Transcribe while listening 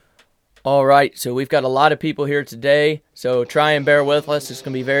All right, so we've got a lot of people here today, so try and bear with us. It's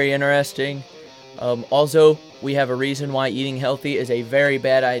going to be very interesting. Also, we have a reason why eating healthy is a very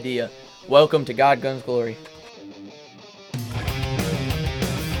bad idea. Welcome to God Guns Glory.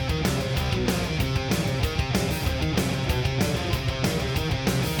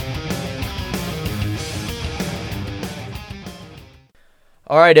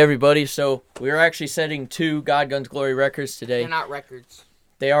 All right, everybody, so we're actually setting 2 God Guns Glory records today. They're not records.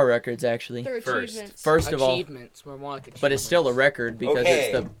 They are records, actually. They're achievements. First of all, Achievements. We're more like achievements. but it's still a record because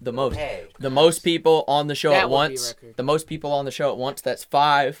it's the most. Okay. The most people on the show That at would be a once. record. The most people on the show at once. That's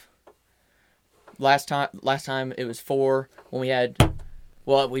 5. Last time it was 4 when we had.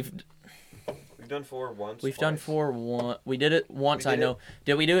 Well, we've done 4 once. We've twice. done 4 once. We did it once. We did I know.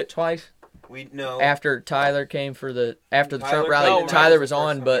 Did we do it twice? No. After Tyler came for the the Trump Tyler rally. came. Tyler That was the first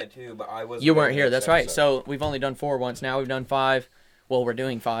on, time but I did too, but I wasn't you weren't on here. this That's right. episode. So we've only done 4 once. Now we've done 5. Well, we're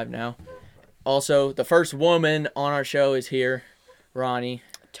doing 5 now. Also, the first woman on our show is here, Ronnie.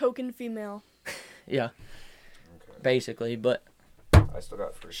 Token female. Yeah, Okay. basically, but I still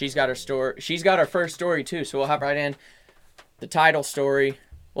got first. she's got her story. She's got her first story too. So we'll hop right in. The title story.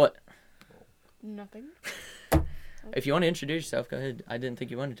 What? Nothing. If you want to introduce yourself, go ahead. I didn't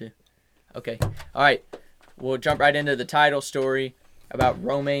think you wanted to. Okay. All right. We'll jump right into the title story about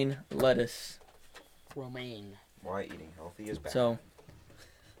romaine lettuce. Romaine. Why eating healthy is bad. So,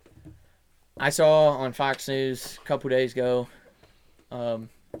 I saw on Fox News a couple days ago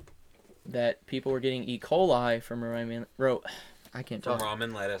that people were getting E. coli from romaine. I can't From talk.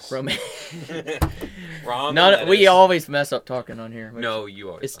 ramen lettuce. Romaine. Ramen None, we lettuce. always mess up talking on here. No, you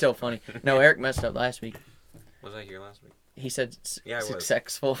always. It's still funny. No, Eric messed up last week. Was I here last week? He said Yeah, I was.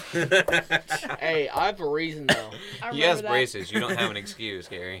 successful. Hey, I have a reason though. I He has remember that. braces. You don't have an excuse,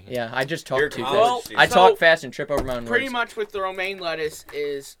 Gary. Yeah, I just You're talk too college fast. student. I So, talk fast and trip over my own Pretty words. much with the romaine lettuce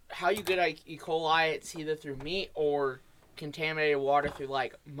is how you get like E. coli. It's either through meat or contaminated water through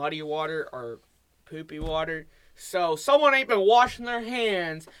like muddy water or poopy water. So someone ain't been washing their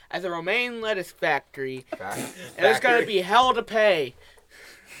hands at the romaine lettuce factory, and there's gonna be hell to pay.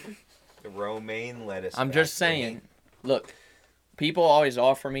 the romaine lettuce. I'm just factory. saying. Look, people always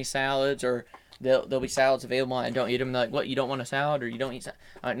offer me salads, or there'll be salads available. And I don't eat them. They're like, what? You don't want a salad, or you don't eat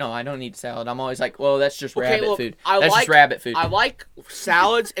salad? No, I don't eat salad. I'm always like, well, that's just Okay, rabbit look, food. I That's like- just rabbit food. I like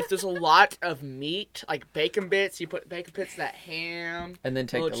salads if there's a lot of meat, like bacon bits. You put bacon bits, that ham. And then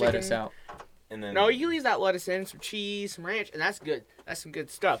take the little lettuce chicken. out. And then No, you leave that lettuce in, some cheese, some ranch, and that's good. That's some good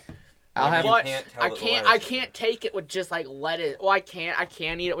stuff. I'll have. You But can't tell I that the can't. lettuce I is can't take it with just like lettuce. Well, I can. I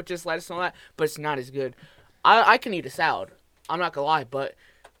can eat it with just lettuce and all that, but it's not as good. I can eat a salad. I'm not gonna lie, but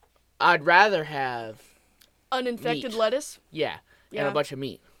I'd rather have Uninfected Meat. lettuce. and Yeah. a bunch of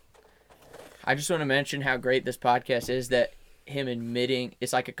meat. I just want to mention how great this podcast is. That him admitting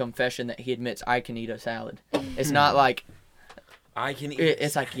it's like a confession that he admits I can eat a salad. It's not like I can eat.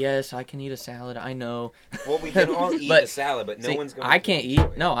 it's like yes, I can eat a salad. I know. Well, we can all eat But, a salad, but no See, one's going. I can't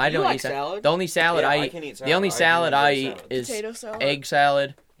eat. No, I You don't like eat salad? The only salad Yeah, I I eat. can eat The only salad. salad I I do eat enjoy salad. is Potato salad. egg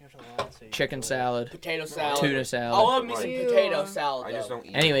salad, chicken salad, Potato salad. tuna I salad. love me some Ew. potato salad. I just though. don't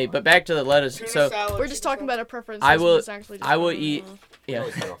eat. Anyway, but back to the lettuce. Tuna So salad, We're just chicken talking about a preference. I will- It's actually just I will eat- We yeah,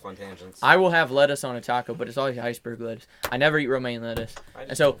 always get off on tangents. I will have lettuce on a taco, but it's always iceberg lettuce. I never eat romaine lettuce. I And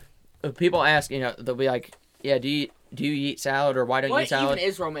just so if people ask, they'll be like, "Yeah, do you eat salad or why don't you What eat salad?" even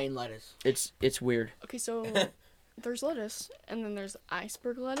is romaine lettuce? It's weird. Okay, so there's lettuce, and then there's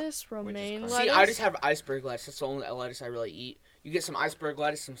iceberg lettuce, romaine kind of- lettuce. See, I just have iceberg lettuce. That's the only lettuce I really eat. You get some iceberg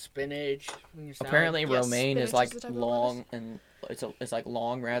lettuce, some spinach. in your salad. Apparently, Yes, romaine is spinach like is the type of long and it's like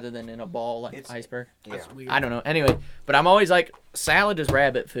long rather than in a ball like It's- iceberg. yeah. That's weird. I don't know. Anyway, but I'm always like, salad is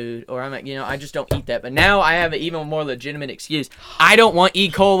rabbit food, or I'm like, I just don't eat that. But now I have an even more legitimate excuse. I don't want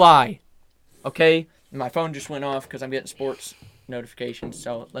E. coli. Okay? My phone just went off because I'm getting sports notifications,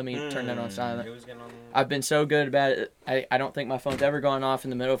 so let me turn that on silent. Who's getting on? I've been so good about it. I don't think my phone's ever gone off in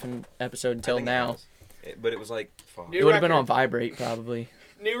the middle of an episode I until think it now. has. But it was like, fuck. New It would have been record. on vibrate, probably.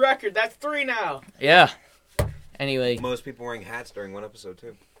 New record. That's 3 now. Yeah. Anyway, Most people wearing hats during one episode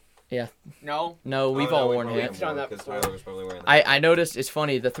too. No. no, we've Oh, no, all we worn probably hats. done that because before. Tyler was probably wearing that. I noticed it's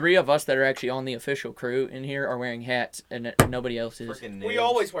funny. The 3 of us that are actually on the official crew in here are wearing hats, and nobody else is. Freaking We nails.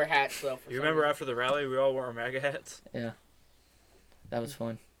 always wear hats though. You remember after the rally, we all wore our MAGA hats? That was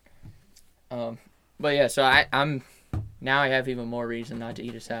fun. But yeah, so I'm now I have even more reason not to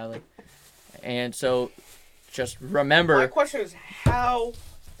eat a salad, and so just remember. My question is, how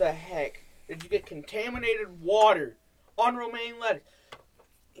the heck did you get contaminated water on romaine lettuce?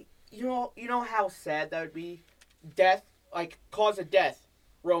 You know how sad that would be? Death, like cause of death.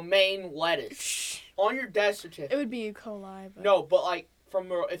 Romaine lettuce on your death certificate. It would be E. coli. But No, but like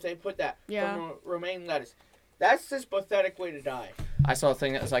if they put that Yeah. from romaine lettuce. That's just pathetic way to die. I saw a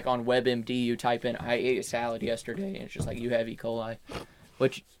thing that was like on WebMD. You type in, "I ate a salad yesterday," and it's just like you have E. coli,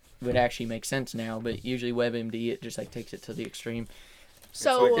 which would actually make sense now. But usually WebMD, it just like takes it to the extreme.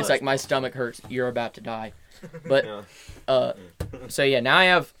 So It's like my stomach hurts. You're about to die. But Yeah. so yeah, now I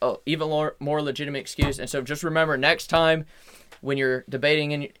have even more legitimate excuse. And so just remember, next time when you're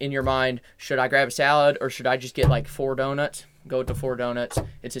debating in your mind, should I grab a salad or should I just get like 4 donuts? Go to 4 donuts.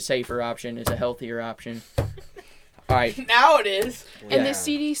 It's a safer option. It's a healthier option. All right. Now it is. And Yeah. the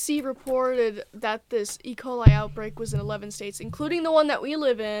CDC reported that this E. coli outbreak was in 11 states, including the one that we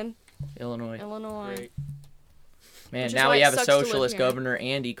live in, Illinois. Illinois. Great. Man, Which is now why we it have a sucks to live socialist here. governor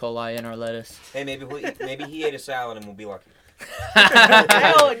and E. coli in our lettuce. Hey, maybe he ate a salad and we'll be lucky.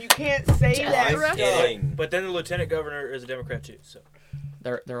 Alan, you can't say Just that. correct. stuff. Kidding. But then the lieutenant governor is a Democrat too. So.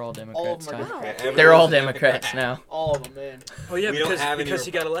 They're all All Democrats. of them are Ty. Wow. Democrats. They're all Everyone's a Democrats Democrat. now. All of them, man. Oh yeah, We don't have any- because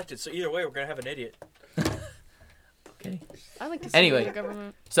he got elected. So either way, we're gonna have an idiot. Okay. I like to see Anyway. the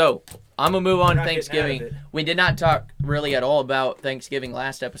government. So I'm gonna move on to We're not getting out of Thanksgiving. it. We did not talk really at all about Thanksgiving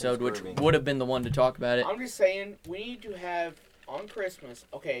last episode, which Thanksgiving. would have been the one to talk about it. I'm just saying, we need to have on Christmas.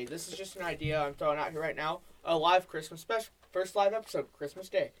 Okay, this is just an idea I'm throwing out here right now. A live Christmas special, first live episode, Christmas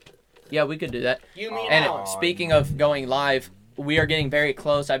Day. Yeah, we could do that. You mean And Alan? speaking of going live, we are getting very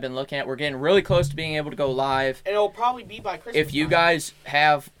close. I've been looking at. We're getting really close to being able to go live. And it'll probably be by Christmas. If you time. guys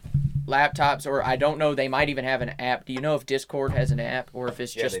have laptops, or I don't know, they might even have an app. Do you know if Discord has an app, or if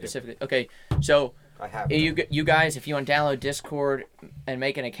it's Yeah, just they do. specifically? Okay, so I have. you guys, if you want to download Discord and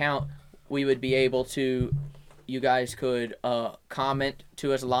make an account, we would be able to. You guys could comment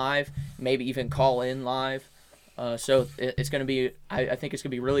to us live, maybe even call in live. So it's going to be. I think it's going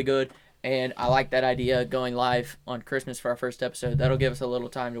to be really good. And I like that idea, going live on Christmas for our first episode. That'll give us a little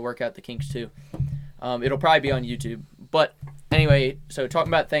time to work out the kinks too. It'll probably be on YouTube. But anyway, so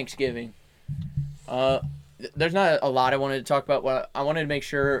talking about Thanksgiving. There's not a lot I wanted to talk about. What I wanted to make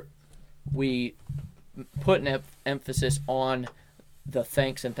sure we put an emphasis on the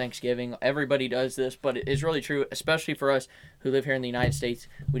thanks and Thanksgiving. Everybody does this, but it is really true, especially for us who live here in the United States.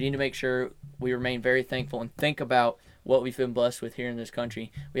 We need to make sure we remain very thankful and think about what we've been blessed with here in this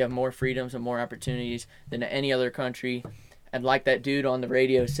country. We have more freedoms and more opportunities than any other country. And like that dude on the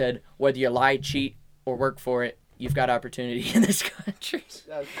radio said, whether you lie, cheat, or work for it, you've got opportunity in this country.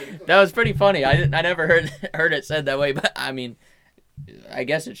 That was pretty cool. That was pretty funny. I never heard it said that way, but I mean, I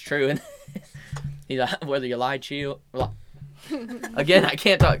guess it's true. And he's like, whether you lie, cheat, again, I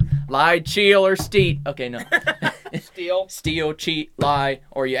can't talk. Lie, cheat, or steal. Okay, no. Steal. Steal, cheat, lie,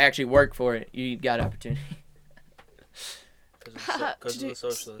 or you actually work for it. You got opportunity. Because of the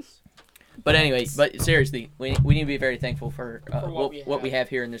socialists. But anyway, but seriously, we need to be very thankful for, what what we have. have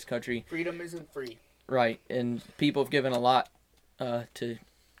here in this country. Freedom isn't free. Right, and people have given a lot to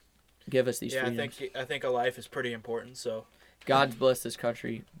give us these Yeah, freedoms. I think a life is pretty important. So God's blessed this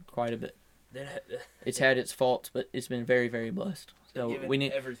country quite a bit. It's had its faults, but it's been very, very blessed. So we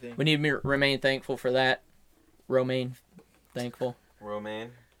need everything. to remain thankful for that. Remain thankful.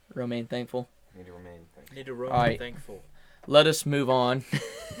 Romaine. Remain thankful. Need to remain. Thankful. Need to remain Alright. thankful. Let us move on.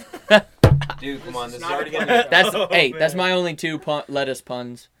 Dude, come on. This This is is already not a gonna That's Oh, that's man. my only 2 lettuce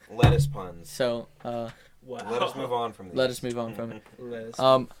puns. be lettuce puns. So Wow. Let us move on from these. let us move on from it. Let's-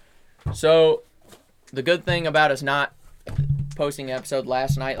 So the good thing about us not posting an episode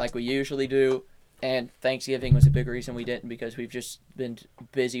last night like we usually do, and Thanksgiving was a big reason we didn't, because we've just been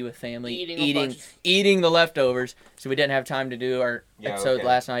busy with family, eating the leftovers, so we didn't have time to do our Yeah, episode okay.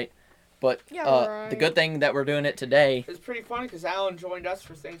 last night. But Yeah, the right. good thing that we're doing it today. It's pretty funny because Alan joined us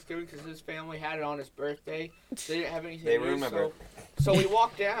for Thanksgiving because his family had it on his birthday. They didn't have anything They to do, ruined my so, so we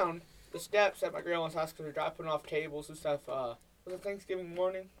walked down the steps at my grandma's house because we were dropping off tables and stuff. Was it Thanksgiving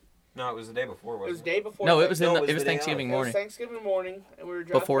morning? No, it was the day before, It was wasn't the day before. No, it was No, in it was it was the day Thanksgiving It was morning Thanksgiving morning, and we were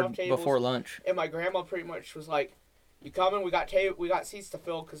dropping before off tables. before lunch. And my grandma pretty much was like, "You coming? We got seats to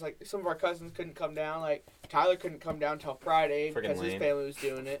fill because like some of our cousins couldn't come down. Like Tyler couldn't come down till Friday Friggin' because his lame. family was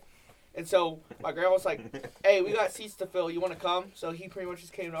doing it." And so my grandma was like, "Hey, we got seats to fill. You want to come?" So he pretty much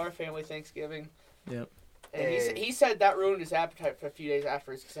just came to our family Thanksgiving. Yep. And Hey. he said that ruined his appetite for a few days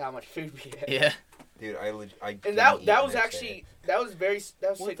afterwards because of how much food we had. Yeah. Dude, I And didn't that eat was the next actually day. that was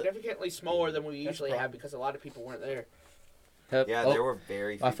What the- significantly smaller than we That's usually a have problem. because a lot of people weren't there. Yep. Yeah, Oh, there were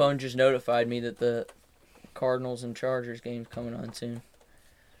very few. my phone just notified me that the Cardinals and Chargers game's coming on soon.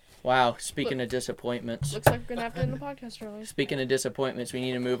 Wow. Speaking of disappointments. Looks like we're gonna have to end the podcast early. Speaking of disappointments, we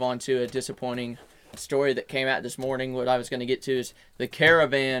need to move on to a disappointing story that came out this morning. What I was going to get to is the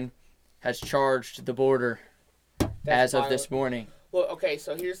caravan has charged the border That's as of this violent. morning. Well, okay,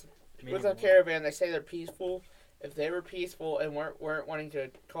 so here's with a caravan. They say they're peaceful, If they were peaceful and weren't wanting to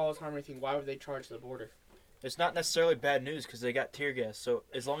cause harm or anything, why would they charge the border? It's not necessarily bad news because they got tear gas. So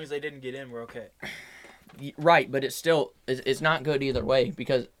as long as they didn't get in, we're okay. Right, but it's not good either way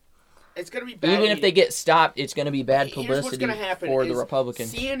because It's gonna be bad. even if they get stopped, it's going to be bad Here's what's publicity gonna happen for the is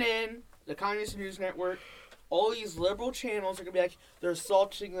Republicans. CNN, the Communist News Network, all these liberal channels are gonna be like they're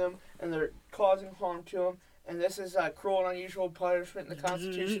assaulting them and they're causing harm to them, and this is cruel and unusual punishment in the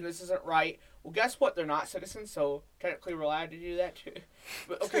Constitution. This isn't right. Well, guess what? They're not citizens, so technically we're allowed to do that too.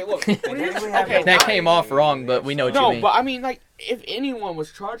 But okay, look. Okay, That came off wrong, but we know what you no, mean. but I mean, like, if anyone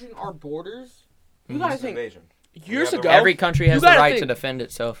was charging our borders, you gotta think. Invasion. Years Yeah, ago, Every country has you the gotta right think- to defend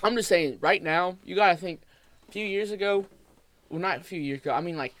itself. I'm just saying, right now, you gotta think. A few years ago, well, not a few years ago. I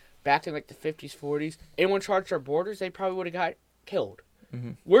mean, like back in like the 50s, 40s. Anyone charged our borders, they probably would have got killed.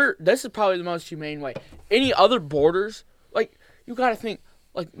 Mhm. This is probably the most humane way. Any other borders, like you gotta think,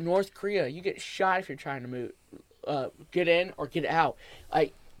 like North Korea, you get shot if you're trying to move, get in or get out.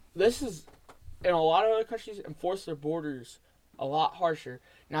 Like this is, in a lot of other countries, enforce their borders a lot harsher.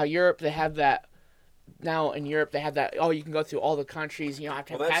 Now Europe, they have that. Now in Europe, they have that. Oh, you can go through all the countries. You don't have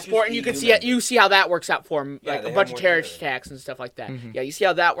to have Well, a that's passport, just and you can EU see it. members. You see how that works out for them. Yeah, Like they a have bunch of more terrorist terror. attacks and stuff like that. Mhm. Yeah, you see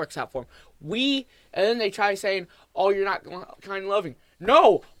how that works out for them. And then they try saying, "Oh, you're not kind and loving."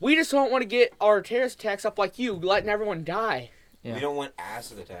 No, we just don't want to get our terrorist attacks up like you, letting everyone die. Yeah. We don't want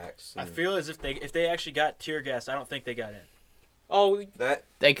acid attacks. I and feel as if they actually got tear gas, I don't think they got in. Oh, that.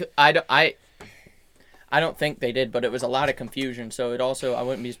 They could. I don't think they did, but it was a lot of confusion. So it also, I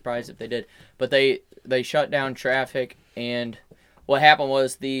wouldn't be surprised if they did. But they shut down traffic, and what happened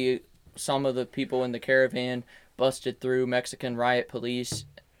was some of the people in the caravan busted through Mexican riot police.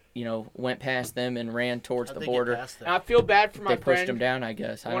 Went past them and ran towards How'd the they get border. past that? and I feel bad for my They pushed them friend. down, I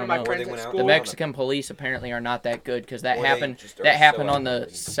guess. I One don't of my know. friends Or they at went out school. The there. Mexican police apparently are not that good because that Or they happened. just are That happened so on the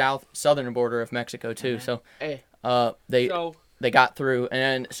angry. southern border of Mexico too. So Hey, they so got through,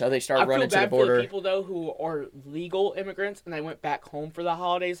 and so they I started feel running to the bad for the border. people though who are legal immigrants and they went back home for the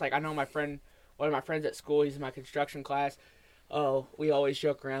holidays. Like I know one of my friends at school. He's in my construction class. Oh, we always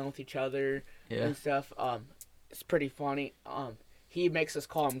joke around with each other Yeah. and stuff. It's pretty funny. He makes us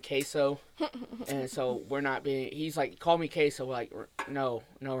call him Queso, and so we're not being. He's like, call me Queso. We're like, no,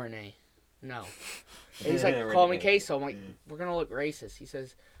 Renee, no. And he's like, call me Renee. Queso. I'm like, we're gonna look racist. He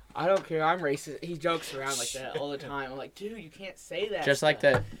says, I don't care. I'm racist. He jokes around like that all the time. I'm like, dude, you can't say that. Just like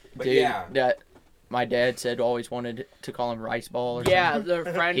stuff. that But dude yeah. that my dad said always wanted to call him rice ball or Yeah, something.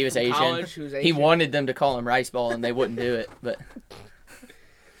 their friend He was from Asian. college who was Asian. He wanted them to call him rice ball and they wouldn't do it, but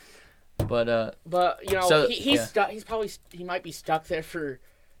But So, he's yeah. stuck. He might be stuck there for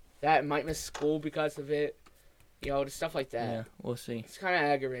that. Might miss school because of it. Just stuff like that. yeah, we'll see. It's kind of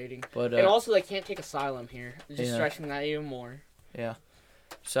aggravating. But And also, they can't take asylum here. It's just Yeah. stretching that even more.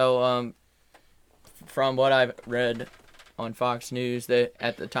 So from what I've read on Fox News, that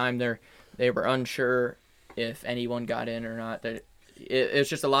at the time they were unsure if anyone got in or not. That it's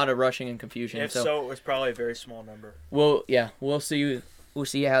just a lot of rushing and confusion. If so, it was probably a very small number. We'll see. We'll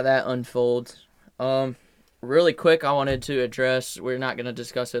see how that unfolds. Really quick, I wanted to address. We're not going to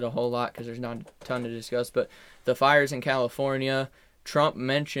discuss it a whole lot because there's not a ton to discuss. But the fires in California, Trump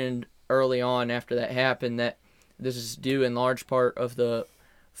mentioned early on after that happened that this is due in large part of the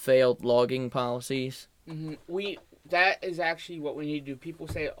failed logging policies. That is actually what we need to do. People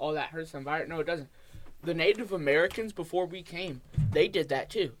say, "Oh, that hurts the environment." No, it doesn't. The Native Americans before we came, they did that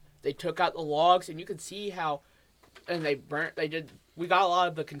too. They took out the logs, and you could see how, and they burnt. They did. We got a lot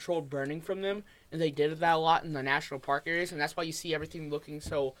of the controlled burning from them, and they did that a lot in the national park areas, and that's why you see everything looking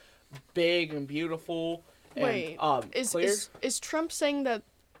so big and beautiful. And, Wait, clear. is Trump saying that?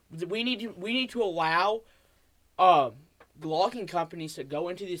 We need to allow logging companies to go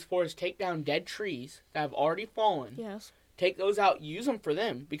into these forests, take down dead trees that have already fallen, Yes. take those out, use them for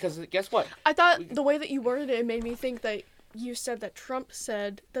them. Because guess what? I thought the way that you worded it made me think that you said that Trump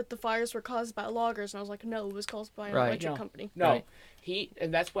said that the fires were caused by loggers, and I was like, no, it was caused by an Right. electric No. company. No, Right.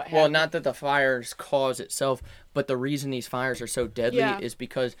 and that's what happened. Well, not that the fires cause itself, but the reason these fires are so deadly Yeah. is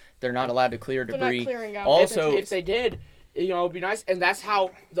because they're not allowed to clear They're debris. not clearing out. Also, if they did, it'd be nice. And that's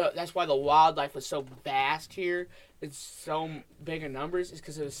how that's why the wildlife was so vast here. It's so big in numbers, is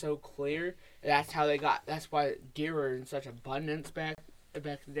because it was so clear. That's how they got. That's why deer were in such abundance back in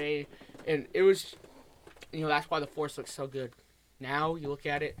the day, and it was, that's why the forest looks so good. Now you look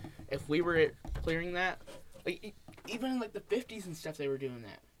at it, if we were clearing that, like even in like the 50s and stuff, they were doing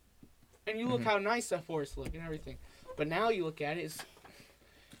that, and you look how nice that forest looked and everything. But now you look at it,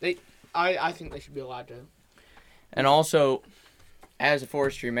 I think they should be allowed to. and also, as a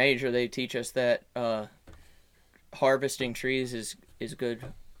forestry major, they teach us that harvesting trees is good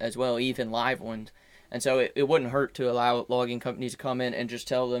as well, even live ones. And so it wouldn't hurt to allow logging companies to come in and just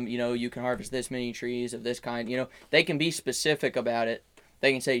tell them, you can harvest this many trees of this kind. They can be specific about it.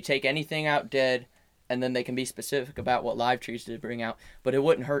 They can say, take anything out dead, and then they can be specific about what live trees to bring out. But it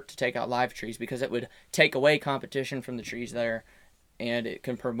wouldn't hurt to take out live trees because it would take away competition from the trees there, and it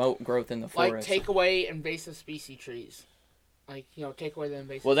can promote growth in the forest. Like, take away invasive species trees. Like, take away the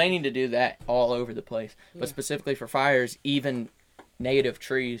invasive. Well, they need to do that all over the place. But specifically for fires, even native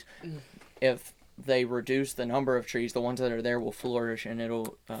trees, if they reduce the number of trees, the ones that are there will flourish, and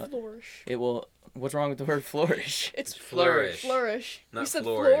it'll... flourish. It will... What's wrong with the word flourish? It's Flourish. Flourish. Not You said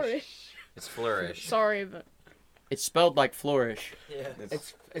flourish. flourish. It's flourish. Sorry, but It's spelled like flourish. Yeah.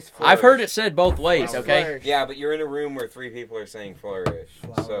 It's I've heard it said both ways, okay? Flourish. Yeah, but you're in a room where 3 people are saying flourish.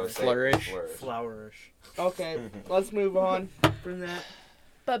 So say Flourish. Flourish. Okay, let's move on from that.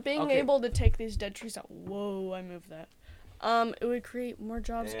 but being Okay. able to take these dead trees out. Whoa, I moved that. It would create more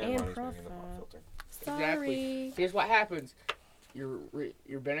jobs and Monty's profit. making the pop filter. Sorry. Exactly. Here's what happens.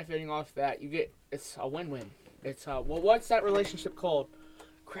 You're benefiting off that. It's a win-win. It's what's that relationship called?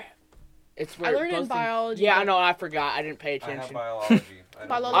 Crap. It's I where learned in both things- biology. Yeah, I that- know. I forgot. I didn't pay I have attention. biology.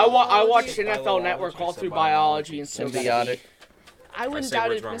 Biology. I watched Biology. NFL Network all through biology and Symbiotic. I wouldn't say doubt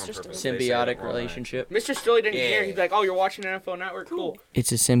words it, wrong on Mr. purpose. Stone. They say it Symbiotic wrong. relationship. Mr. Stilly didn't care. Yeah. He'd be like, "Oh, you're watching NFL Network? Cool."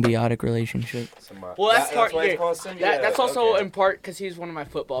 It's a symbiotic relationship. Well, that's part. why it's Yeah, called symbiote. that's also Okay. in part because he's one of my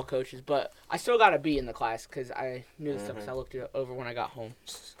football coaches. But I still got a B in the class because I knew the stuff 'cause I looked it over when I got home.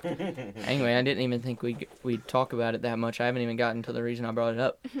 Anyway, I didn't even think we'd talk about it that much. I haven't even gotten to the reason I brought it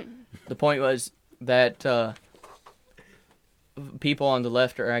up. The point was that people on the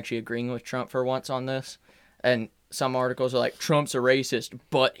left are actually agreeing with Trump for once on this. And some articles are like, Trump's a racist,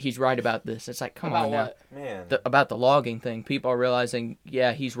 but he's right about this. It's like, come About on now. what? Man. About the logging thing. People are realizing,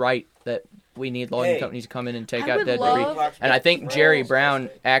 yeah, he's right that we need logging Hey. companies to come in and take I out would dead love- trees. And I think Jerry Brown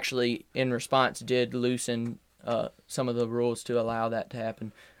actually, in response, did loosen some of the rules to allow that to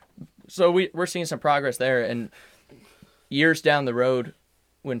happen. So we're seeing some progress there. And years down the road,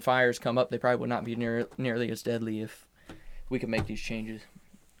 when fires come up, they probably would not be nearly as deadly if we could make these changes.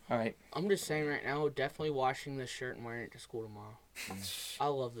 All right. I'm just saying right now, definitely washing this shirt and wearing it to school tomorrow. I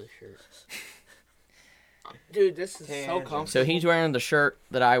love this shirt. Dude, this is so Tangent. comfortable. So he's wearing the shirt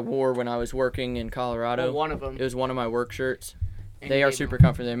that I wore when I was working in Colorado. Well, one of them. It was one of my work shirts. And They you are gave super him-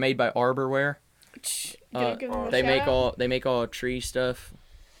 comfortable. They're made by Arborwear. Gonna give them a They shout make out? they make all tree stuff,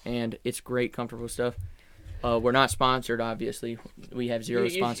 and it's great, comfortable stuff. We're not sponsored, obviously. We have zero You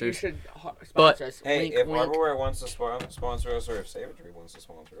sponsors. should But- sponsor us. Hey, Wink, if wink. Arborwear wants to sponsor us, or if Savagery wants to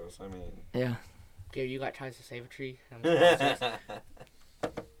sponsor us, I mean. Yeah. Dude, you got ties to save a tree.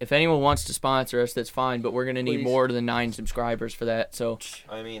 If anyone wants to sponsor us, that's fine. But we're gonna need Please. more than 9 subscribers for that. So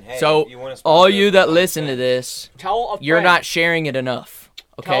I mean, hey. So, if you want to all sponsor you us, that that's listen to it. this, Tell a friend. you're not sharing it enough.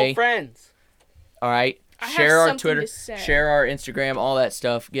 Okay. Tell friends. All right. I have Share our something Twitter, to say. share our Instagram, all that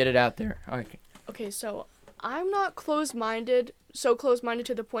stuff. Get it out there. All right. Okay, so I'm not closed-minded, so closed-minded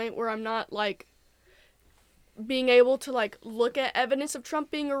to the point where I'm not, like, being able to, like, look at evidence of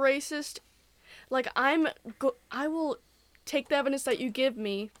Trump being a racist. Like, I will take the evidence that you give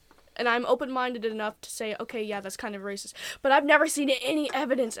me, and I'm open-minded enough to say, okay, yeah, that's kind of racist. But I've never seen any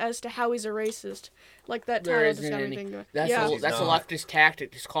evidence as to how he's a racist. Like, that There title isn't just got any. anything. That's Yeah. a leftist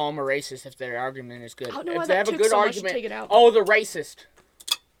tactic. Just call them a racist if their argument is good. I don't know if why they that have a took good so much to argument, take it out. oh, the racist.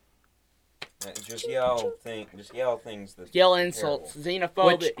 Just yell things that. Yell insults,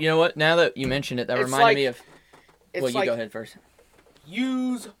 xenophobic. Which, you know what? Now that you mention it, that It's reminded like- me of. it's Well, you like go ahead first.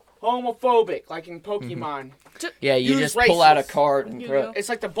 use homophobic, like in Pokemon. Yeah, you use just pull out a racist. card and You throw. go. It's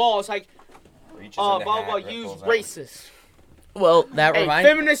like the ball. It's like, Reaches blah in the blah, hat, use ripples out. racist. Well, that Hey, reminds.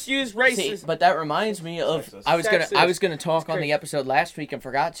 feminists use See, racist. but that reminds me of Sexist. I was Sexist. gonna talk It's on the crazy. episode last week and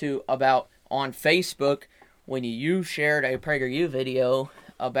forgot to about on Facebook when you shared a PragerU video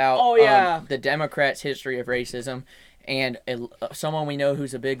about Oh, yeah. the Democrats' history of racism, and someone we know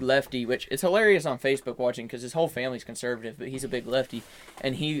who's a big lefty, which is hilarious on Facebook watching because his whole family's conservative, but he's a big lefty,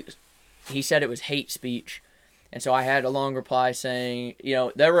 and he said it was hate speech. And so I had a long reply saying,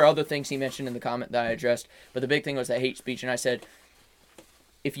 there were other things he mentioned in the comment that I addressed, but the big thing was that hate speech. And I said,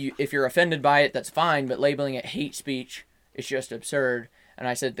 if you're offended by it, that's fine, but labeling it hate speech is just absurd. And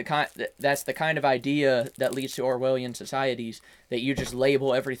I said that's the kind of idea that leads to Orwellian societies, that you just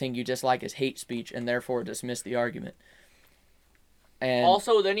label everything you dislike as hate speech and therefore dismiss the argument. And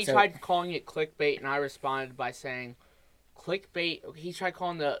Also, then he so- tried calling it clickbait, and I responded by saying, clickbait. He tried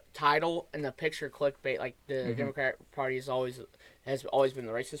calling the title and the picture clickbait. Like the Democratic Party has always been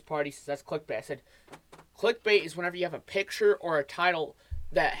the racist party, so that's clickbait. I said, clickbait is whenever you have a picture or a title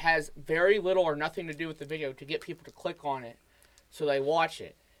that has very little or nothing to do with the video to get people to click on it, so they watch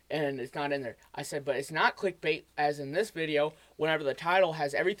it. and it's not in there. I said, but it's not clickbait as in this video. Whenever the title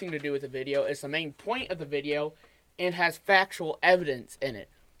has everything to do with the video, it's the main point of the video, and has factual evidence in it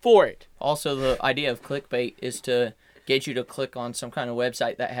for it. Also, the idea of clickbait is to get you to click on some kind of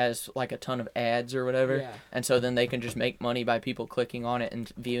website that has like a ton of ads or whatever, Yeah. and so then they can just make money by people clicking on it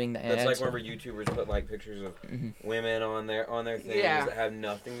and viewing the ads. That's like whenever YouTubers put like pictures of women on their things Yeah. that have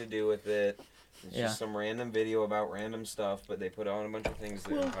nothing to do with it. It's Yeah. just some random video about random stuff, but they put on a bunch of things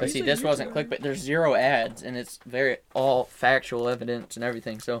that. Well, But see, this wasn't clickbait. There's 0 ads, and it's very all factual evidence and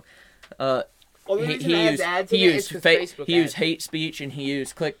everything. So, Well, the he reason it has used ads he in it is used 'cause fa- Facebook he used ads. hate speech and he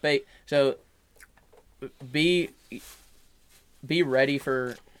used clickbait. So, be ready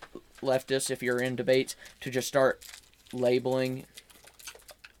for leftists if you're in debates to just start labeling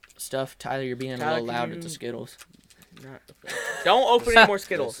stuff. Tyler, you're being a Tyler, little can loud you- at the Skittles. Don't open any more This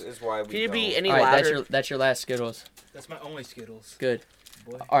Skittles. is why we Can you be don't- any All right, louder? that's your last Skittles. That's my only Skittles. Good.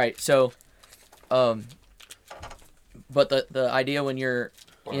 Boy. All right, so, but the idea when you're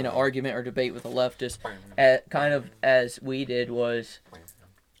in an argument or debate with a leftist, kind of as we did, was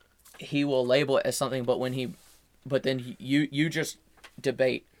he will label it as something, but then you just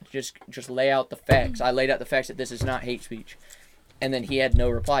debate, just lay out the facts. I laid out the facts that this is not hate speech, and then he had no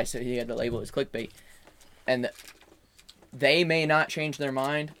reply, so he had to label it as clickbait, and they may not change their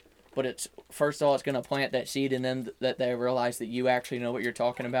mind. But it's first of all, it's going to plant that seed in them that they realize that you actually know what you're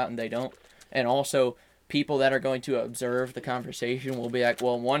talking about and they don't. And also, people that are going to observe the conversation will be like,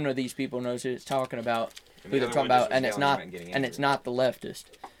 well, one of these people knows who it's talking about, And who the they're other talking one just about, and was it's yelling not, at and getting and into it's it. not the leftist.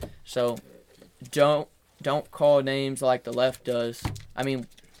 So, don't call names like the left does. I mean,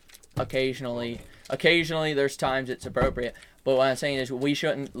 occasionally there's times it's appropriate. But what I'm saying is we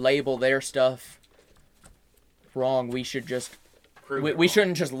shouldn't label their stuff wrong. We should just Prove we it wrong.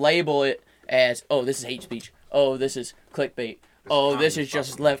 shouldn't just label it as, oh, this is hate speech. Oh, this is clickbait. Oh, this is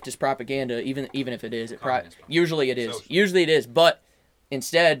just leftist propaganda. Even if it is, Communist propaganda. usually it is. Social. Usually it is. But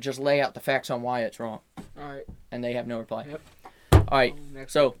instead, just lay out the facts on why it's wrong, All right. and they have no reply. Yep. All right.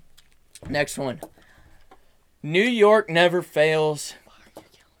 Next. So, next one. New York never fails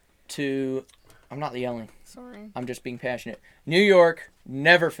to. I'm not yelling. Sorry. I'm just being passionate. New York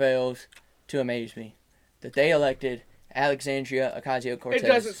never fails to amaze me that they elected Alexandria Ocasio-Cortez. It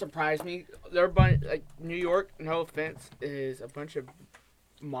doesn't surprise me. They're a bunch, like New York. No offense, is a bunch of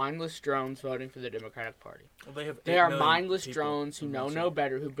mindless drones voting for the Democratic Party. Well, they have They 8 are million mindless people drones who in know one no city.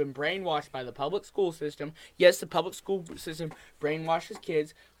 better, who've been brainwashed by the public school system. Yes, the public school system brainwashes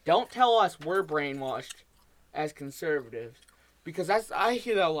kids. Don't tell us we're brainwashed as conservatives, because I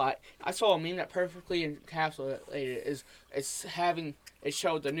hear that a lot. I saw a meme that perfectly encapsulated it. It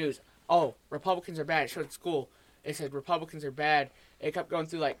showed the news. Oh, Republicans are bad. It showed school. It said Republicans are bad. It kept going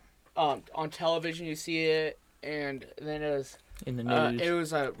through, like, on television you see it, and then in the news. it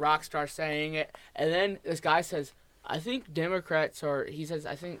was a rock star saying it, and then this guy says, I think Democrats are, he says,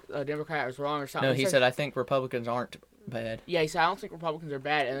 I think a Democrat was wrong or something. No, he said, I think Republicans aren't bad. Yeah, he said, I don't think Republicans are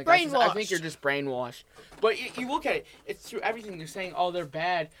bad. And the guy says, I think Brainwashed. you're just brainwashed. But you look at it, it's through everything. They're saying, oh, they're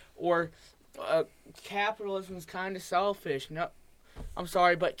bad, or capitalism is kind of selfish. No, I'm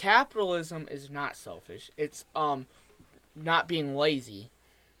sorry, but capitalism is not selfish. It's not being lazy.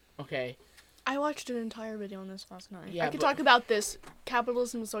 Okay? I watched an entire video on this last night. Yeah, I could but- talk about this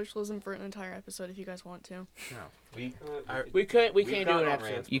capitalism and socialism for an entire episode if you guys want to. We We can't do gone an on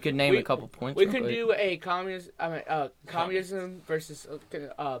episode. rants. You could name We- a couple points. We real could quick. do a communism versus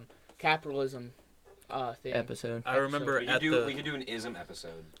capitalism thing. episode. I remember we at could the we could do an ism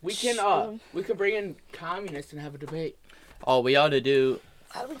episode. We can bring in communists and have a debate. Oh, we ought to do.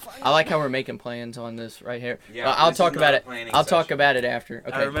 How do we find I like how we're making plans on this right here. Yeah, I'll this talk is about not a it. planning I'll talk session. about it after. I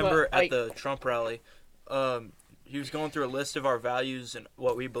Okay. remember But, like- at the Trump rally, he was going through a list of our values and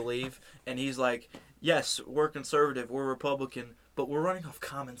what we believe, and he's like, "Yes, we're conservative, we're Republican, but we're running off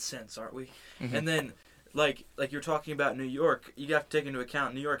common sense, aren't we?" Mhm. And then, like you're talking about New York, you have to take into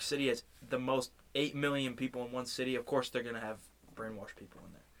account New York City has the most 8 million people in one city. Of course, they're gonna have brainwashed people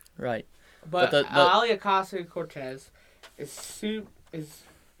in there. Right. But the- Ali Ocasio-Cortez is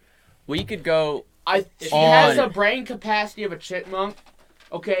We could go. she On- has the brain capacity of a chipmunk.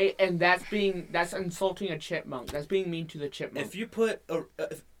 Okay, and that's insulting a chipmunk. That's being mean to the chipmunk. If you put out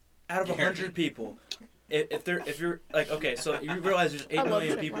of 100 people, if you're like, okay, so you realize there's 8 I love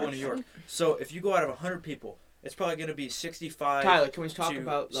million people in New York. So if you go out of 100 people, it's probably going to be 65. Tyler, can we talk to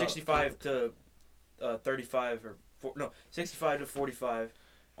about 65 to 35 or 65 to 45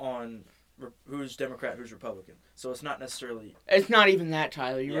 on who's Democrat, who's Republican. So it's not necessarily. It's not even that,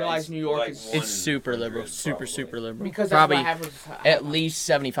 Tyler. You Yeah, realize it's New York like is one- It's super liberal. 100 Super, probably. super liberal. because that's Probably what happens. at least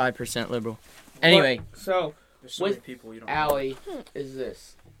 75% liberal. Anyway, So There's so With many people you don't. Ali is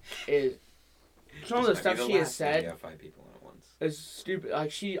this. is some of the This might be stuff she has last time said you have 5 people in at once. is stupid.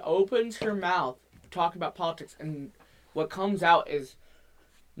 Like, she opens her mouth talking about politics, and what comes out is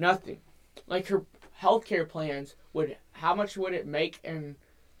nothing. Like, her healthcare plans how much would it make in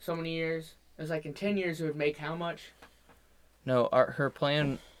so many years? It was like in 10 years it would make how much? No, her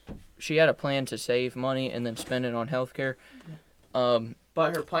plan. She had a plan to save money and then spend it on healthcare.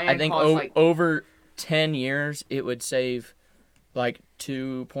 But her plan I think costs like over 10 years it would save like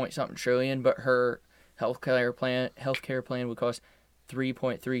 2 point something trillion, but her healthcare plan would cost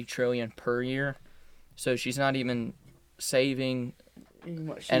 3.3 trillion per year. So she's not even saving and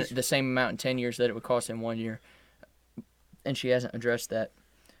the same amount in 10 years that it would cost in 1 year. And she hasn't addressed that.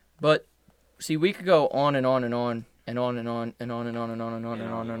 But see, we could go on and on and on and on and on and on and on and on and on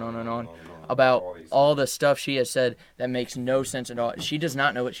and on and on and on about all the stuff she has said that makes no sense at all. She does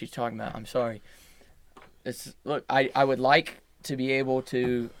not know what she's talking about. I'm sorry. Look, I would like to be able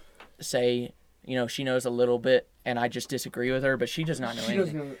to say, you know, she knows a little bit and I just disagree with her, but she does not know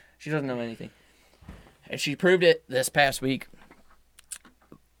anything. She doesn't know anything. And she proved it this past week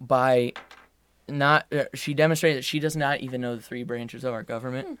by she demonstrated that she does not even know the 3 branches of our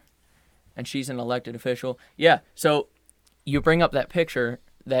government. And she's an elected official. Yeah, so you bring up that picture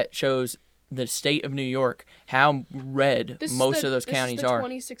that shows the state of New York, how red most of those counties are.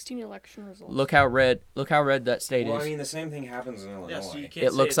 2016 election results. Look how red that state Well, is. I mean, the same thing happens in Illinois. Yeah, so you can't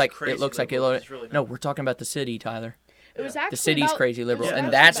It say looks it's like crazy Illinois. liberal, it's really No, not. we're talking about the city, Tyler. It was actually The city's about, crazy liberal, Yeah,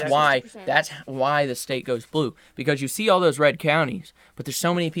 and that's that's why 60%. the state goes blue, because you see all those red counties, but there's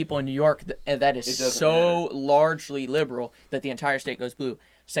so many people in New York that is It doesn't so matter. largely liberal that the entire state goes blue.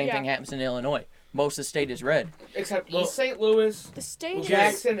 Same Yeah. thing happens in Illinois. Most of the state is red. except Well- East St. Louis. The state, Well,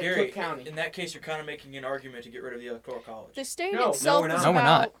 Jackson and Gary, Cook County. in that case, you're kind of making an argument to get rid of the Electoral College. the state No. itself No, we're is not. No, we're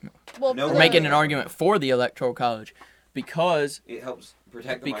about. Well, No, for We're we're making the- an argument for the Electoral College because It helps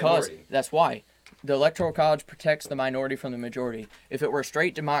protect the because minority. that's why the Electoral College protects the minority from the majority. If it were a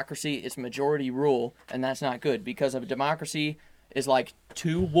straight democracy, it's majority rule, and that's not good, because a democracy is like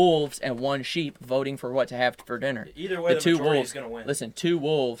 2 wolves and 1 sheep voting for what to have for dinner. Either way, the two majority wolves is going to win. Listen, 2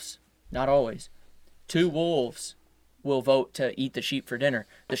 wolves, not always. 2 wolves will vote to eat the sheep for dinner.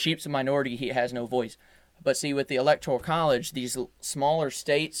 The sheep's a minority; he has no voice. But see, with the Electoral College, these smaller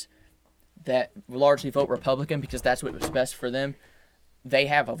states that largely vote Republican because that's what was best for them, they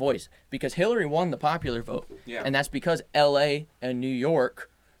have a voice. Because Hillary won the popular vote, Yeah. and that's because L.A. and New York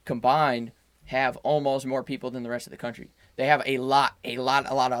combined have almost more people than the rest of the country. They have a lot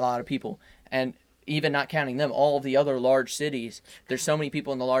of people, and even not counting them, all of the other large cities. There's so many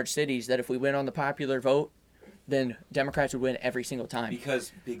people in the large cities that if we went on the popular vote, then Democrats would win every single time.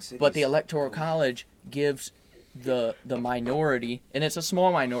 Because big cities. But the Electoral College gives the minority, and it's a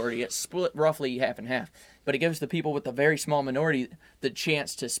small minority, it's split roughly half and half, but it gives the people with the very small minority the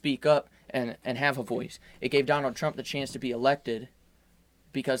chance to speak up and have a voice. It gave Donald Trump the chance to be elected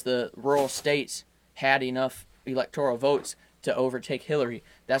because the rural states had enough electoral votes to overtake Hillary.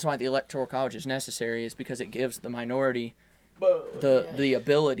 That's why the Electoral College is necessary, is because it gives the minority the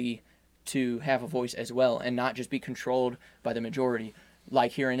ability to have a voice as well and not just be controlled by the majority.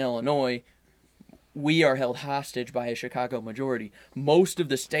 Like here in Illinois, we are held hostage by a Chicago majority. Most of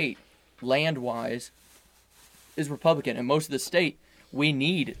the state, land-wise, is Republican, and most of the state, we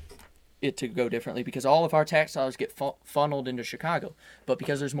need it to go differently because all of our tax dollars get funneled into Chicago. But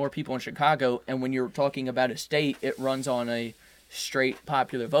because there's more people in Chicago, and when you're talking about a state, it runs on a straight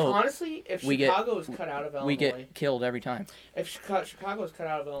popular vote. Honestly, if we get- Chicago is cut out of Illinois, We get killed every time. if Chicago is cut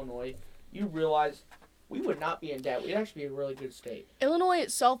out of Illinois, you realize we would not be in debt. We'd actually be a really good state. Illinois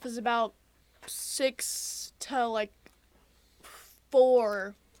itself is about 6 to like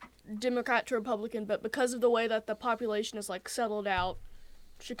 4 Democrat to Republican, but because of the way that the population is like settled out,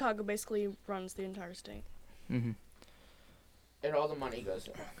 Chicago basically runs the entire state. And all the money goes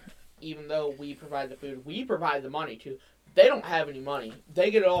there. Even though we provide the food, we provide the money too. They don't have any money.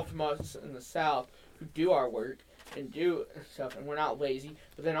 They get it all from us in the South who do our work and do stuff, and we're not lazy.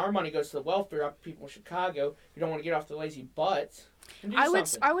 But then our money goes to the welfare of people in Chicago who don't want to get off the lazy butts and do I would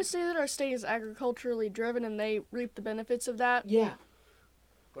something. say that our state is agriculturally driven, and they reap the benefits of that. Yeah.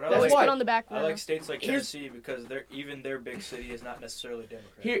 But I That's Always like, why- put on the back I burner. like states like Here's- Tennessee because even their big city is not necessarily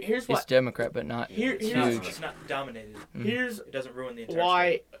Democrat. Here's It's what. Democrat, but not Here's huge. It's not dominated. Here's It doesn't ruin the entire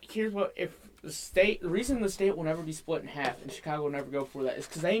why. Here's what. If the reason the state will never be split in half and Chicago will never go for that is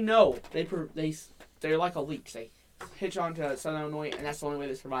because they know they're like a leech. They hitch onto Southern Illinois, and that's the only way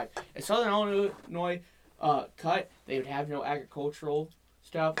they survive. If Southern Illinois cut, they would have no agricultural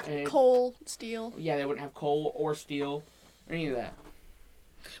stuff, and Coal, steel, yeah, they wouldn't have coal or steel or any of that.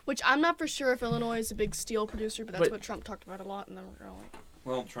 which I'm not for sure if Illinois is a big steel producer, but that's But- what Trump talked about a lot in the rally.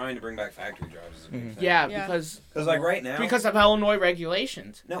 Well, trying to bring back factory jobs is a big thing. Yeah, Yeah. because like right now, of Illinois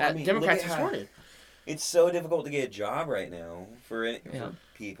regulations No, that I mean, Democrats look have at how- supported. it's so difficult to get a job right now for Yeah.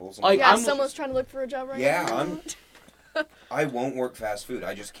 people. Like, Yeah, I'm- someone's trying to look for a job right Yeah, now. I won't work fast food.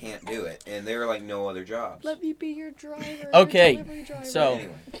 I just can't do it, and there are like no other jobs. Let me be your driver. Okay, delivery driver. so-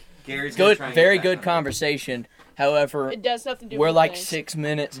 Anyway, Gary's gonna Good, try and very get good that conversation. However, it does nothing to do we're with like things. 6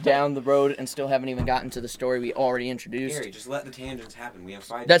 minutes down the road and still haven't even gotten to the story we already introduced. Gary, just let the tangents happen. We have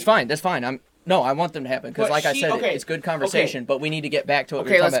 5. That's fine. That's fine. I want them to happen because, But like I she- said, okay, it's good conversation. But we need to get back to what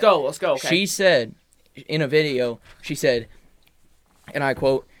we Okay, were let's talking about. go. Let's go. Okay. She said in a video, she said, and I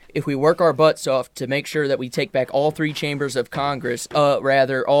quote, "If we work our butts off to make sure that we take back all 3 chambers of Congress,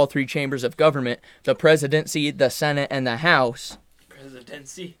 all 3 chambers of government, the presidency, the Senate, and the House."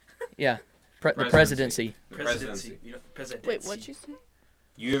 Presidency. Yeah, the Presidency. presidency. Presidency. You know, presidency. Wait, what'd you say?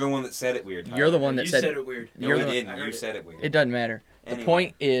 You're the one that said it weird. Tyler. You're the one that You said said it weird. No, you're you the- didn't. I You heard said it weird. it doesn't matter. The Anyway.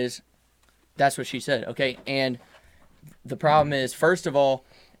 point is, that's what she said. Okay, and the problem is, first of all,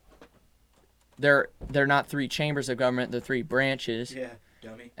 they're not 3 chambers of government; they're 3 branches. Yeah,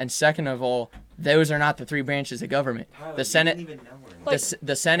 dummy. And second of all, those are not the 3 branches of government. Tyler, The you Senate, didn't even know her. Like-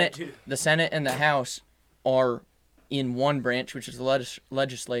 the Senate, Dude. the Senate and the House are in one branch, which is the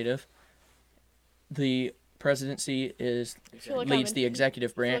legislative. The presidency is I feel like leads I'm the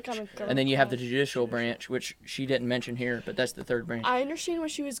executive feel like branch, I'm in and then you have the government. judicial branch, which she didn't mention here, but that's the 3rd branch. I understand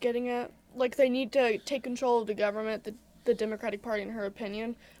what she was getting at. Like, they need to take control of the government, the Democratic Party, in her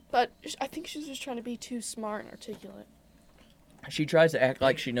opinion. But I think she's just trying to be too smart and articulate. She tries to act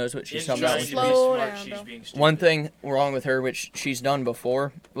like she knows what she's In talking trying about. to Slow be smart, down, she's bro. being stupid. One thing wrong with her, which she's done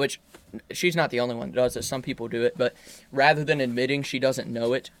before, which she's not the only one that does it. Some people do it, but rather than admitting she doesn't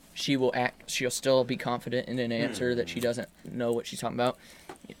know it, she'll still be confident in an answer that she doesn't know what she's talking about.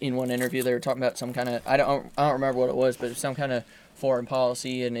 In one interview, they were talking about some kind of I don't remember what it was, but it was some kind of foreign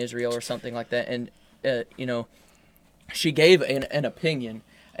policy in Israel or something like that. And she gave an opinion,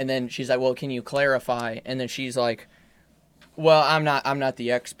 and then she's like, "Well, can you clarify?" And then she's like, "Well, I'm not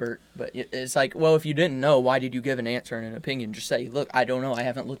the expert," but it's like, well, if you didn't know, why did you give an answer and an opinion? Just say, "Look, I don't know. I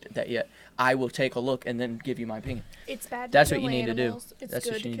haven't looked at that yet. I will take a look and then give you my opinion." It's bad to That's kill what you need to do. animals. It's That's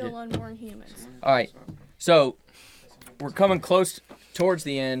what good you to need to kill unborn humans. All right, so we're coming close towards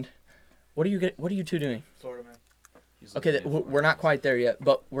the end. What are you two doing? Florida man. He's Okay, looking at we're not quite there yet,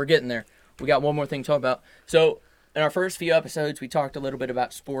 but we're getting there. We got one more thing to talk about. So, in our first few episodes, we talked a little bit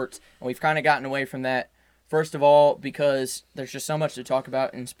about sports, and we've kind of gotten away from that. First of all, because there's just so much to talk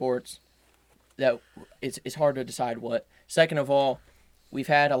about in sports that it's hard to decide what. Second of all, we've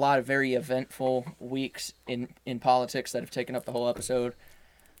had a lot of very eventful weeks in politics that have taken up the whole episode.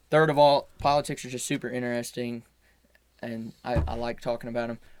 Third of all, politics are just super interesting, and I like talking about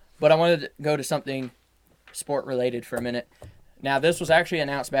them. But I wanted to go to something sport-related for a minute. Now, this was actually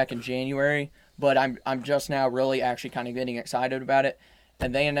announced back in January, but I'm just now really actually kind of getting excited about it.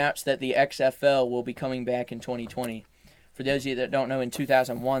 And they announced that the XFL will be coming back in 2020. For those of you that don't know, in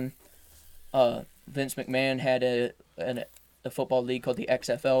 2001, Vince McMahon had a football league called the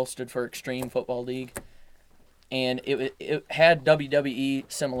XFL, stood for Extreme Football League. And it had WWE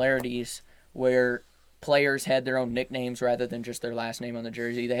similarities where players had their own nicknames rather than just their last name on the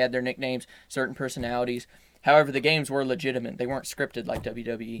jersey. They had their nicknames, certain personalities. However, the games were legitimate. They weren't scripted like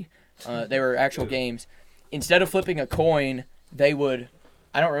WWE. They were actual games. Instead of flipping a coin, they would,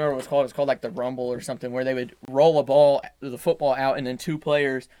 I don't remember what it's called. It's called like the Rumble or something, where they would roll the football out, and then 2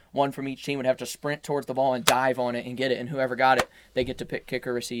 players, one from each team, would have to sprint towards the ball and dive on it and get it. And whoever got it, they get to pick, kick,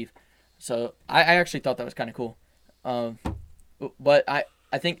 or receive. So I actually thought that was kind of cool. But I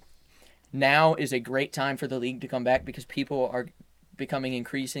think now is a great time for the league to come back because people are becoming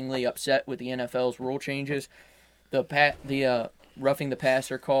increasingly upset with the NFL's rule changes. The roughing the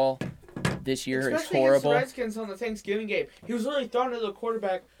passer call this year is Especially horrible. against the Redskins on the Thanksgiving game. He was literally thrown to the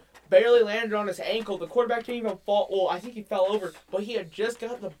quarterback, barely landed on his ankle. The quarterback didn't even fall. Well, I think he fell over, but he had just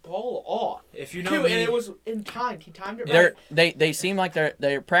got the ball off. If you know Too, me, and it was in time. He timed it right. They seem like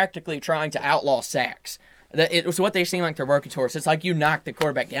they're practically trying to outlaw sacks. It was what they seem like they're working towards. It's like you knock the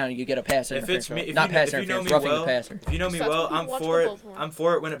quarterback down and you get a pass if interference. it's me, if Not you, pass if you know interference, me roughing well, the passer. if you know me So that's well, what I'm people watch for it. football for. I'm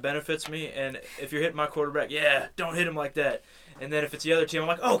for it when it benefits me. And if you're hitting my quarterback, yeah, don't hit him like that. And then if it's the other team, I'm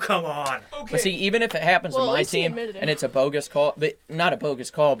like, oh, come on. Okay. But see, even if it happens Well, to at my least he team admitted it. and it's a bogus call, but not a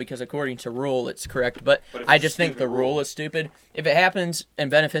bogus call because according to rule it's correct. But But if I it's a just think the stupid rule rule. is stupid. If it happens and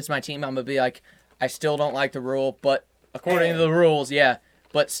benefits my team, I'm gonna be like, I still don't like the rule, but according to the rules, yeah.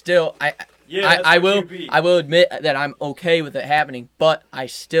 But still, Yeah, that's I what will you be. I will admit that I'm okay with it happening, but I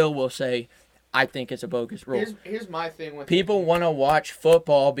still will say I think it's a bogus rule. Here's my thing with People want to watch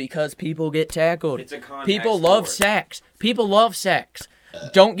football because people get tackled. It's a contact People love sport. sacks. People love sacks.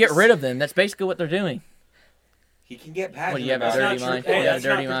 don't get rid of them. That's basically what they're doing. He can get back. What, in you have the a That's back. dirty not true. mind? Hey, You got a that's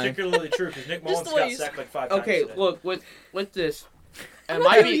dirty not mind. particularly true because Nick Mullins the way got you sacked like 5 times Okay, today. look with this. It Why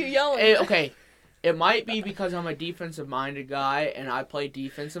might are you be yelling? okay. It might be because I'm a defensive-minded guy and I play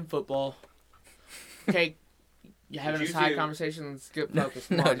defense in football. Okay, you having But this you high do. conversation? Let's get focused.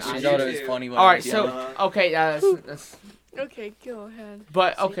 Come No, on, she guys. thought you it was too. funny when All I right, was so yelling. okay, that's Okay, go ahead.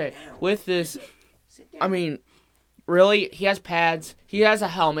 but okay with this. I mean, really, he has pads. He has a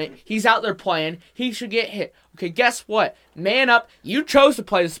helmet. He's out there playing. He should get hit. Okay, guess what? Man up. You chose to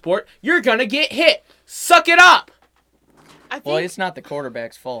play the sport. You're gonna get hit. Suck it up. I think Well, it's not the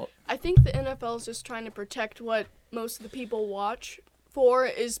quarterback's fault. I think the NFL is just trying to protect what most of the people watch for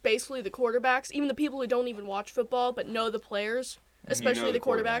is basically the quarterbacks, even the people who don't even watch football but know the players, especially know the the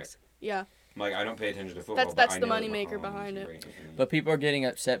quarterback. quarterbacks. Yeah. Like, I don't pay attention to football. That's but I the know moneymaker Mahomes behind and it. Brady and- But people are getting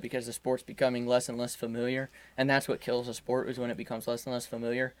upset because the sport's becoming less and less familiar, and that's what kills a sport is when it becomes less and less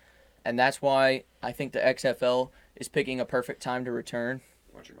familiar. And that's why I think the XFL is picking a perfect time to return.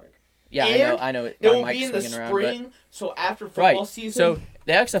 Watch your mic. Yeah, And I know. It My will mic's be in the swinging around, spring, so after but football right. season. So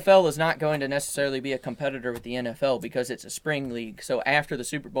the XFL is not going to necessarily be a competitor with the NFL because it's a spring league. So after the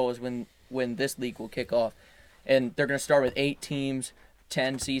Super Bowl is when this league will kick off, and they're going to start with 8 teams,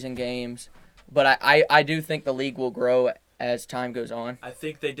 10 season games. But I do think the league will grow as time goes on. I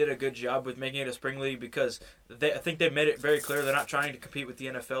think they did a good job with making it a spring league because I think they made it very clear they're not trying to compete with the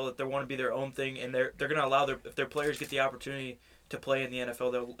NFL, that they want to be their own thing, and they're going to allow if their players get the opportunity to play in the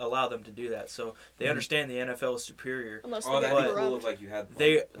NFL, they'll allow them to do that. So they understand the NFL is superior. Unless Oh, they that'd get be cool corrupt. if, like, you had... like,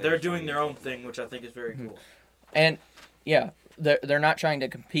 They're players doing from their the- own thing, which I think is very cool. And yeah, they're not trying to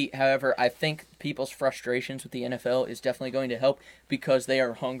compete. However, I think people's frustrations with the NFL is definitely going to help because they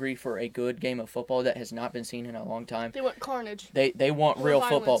are hungry for a good game of football that has not been seen in a long time. They want carnage. They want More real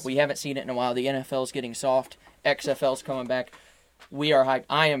violence. football. We haven't seen it in a while. The NFL's getting soft. XFL's coming back. We are hyped.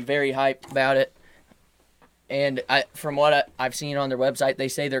 I am very hyped about it. And from what I've seen on their website, they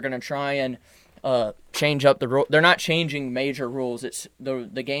say they're going to try and change up the rule. They're not changing major rules. It's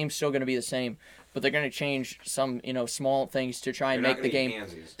the game's still going to be the same, but they're going to change some small things to try and You're not make the gonna game. eat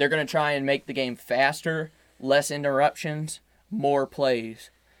pansies. They're going to try and make the game faster, less interruptions, more plays.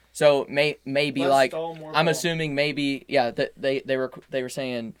 So maybe Less like stall, more I'm ball. assuming maybe that they were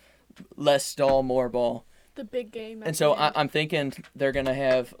saying less stall, more ball. The big game. at And so the end. I'm thinking they're gonna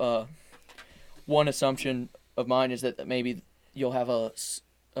have one assumption of mine is that maybe you'll have a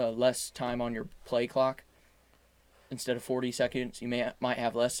less time on your play clock. Instead of 40 seconds, you might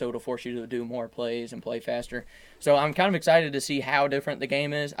have less, so it'll force you to do more plays and play faster. So I'm kind of excited to see how different the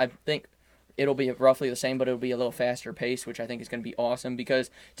game is. I think it'll be roughly the same, but it'll be a little faster pace, which I think is going to be awesome because,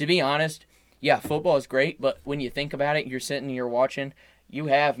 to be honest, yeah, football is great, but when you think about it, you're sitting and you're watching, you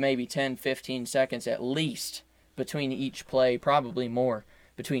have maybe 10, 15 seconds at least between each play, probably more,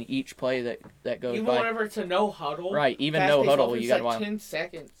 between each play that goes Even by. whenever it's a no huddle. Right, even fast-paced no huddle, offense, you got a like while. 10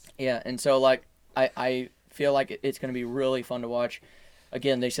 seconds. Yeah, and so like I feel like it's going to be really fun to watch.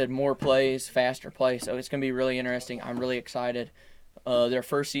 Again, they said more plays, faster play, so it's going to be really interesting. I'm really excited. Their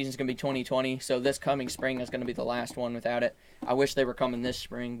first season is going to be 2020, so this coming spring is going to be the last one without it. I wish they were coming this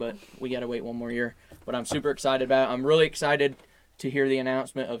spring, but we got to wait one more year. But I'm super excited about it. I'm really excited to hear the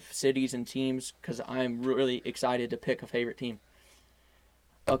announcement of cities and teams because I'm really excited to pick a favorite team.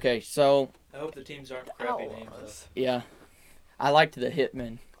 Okay, so I hope the teams aren't crappy names. Outlaws. yeah, I liked the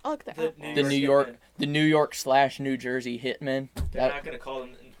Hitmen, I like the The Outlaws. the Hitmen. New York / New Jersey Hitmen. They're That- not going to call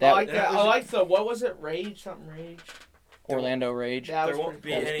them. That- I like they're that. not I losing- like the what was it? Rage something rage. Orlando Rage. That There was won't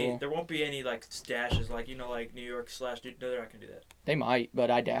be pretty That was any. cool. There won't be any like stashes like like New York / No, they're not gonna do that. They might,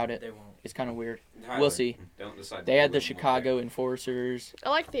 but I doubt it. They won't. It's kind of weird. Tyler, We'll see. Don't decide. They to had the put them on Chicago Enforcers. I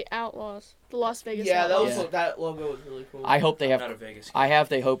like the Outlaws. The Las Vegas Yeah, that Outlaws. was that logo was really cool. I hope they I'm have. not a Vegas.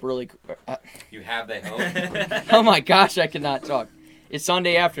 They hope really. there. You have that hope. Oh my gosh, I cannot talk. It's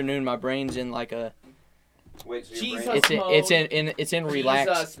Sunday afternoon. My brain's in like a. Wait, so your Jesus. brain- It's in relax.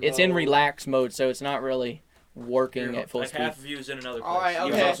 Jesus It's in mode. relax mode, so it's not really working You're at full like speed. half of you is in another place. All right, He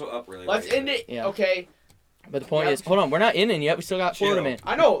was okay. also up really Let's late. end it. Yeah. Okay. But the point Yeah. is, hold on, we're not ending yet. We still got Florida Chill. Man.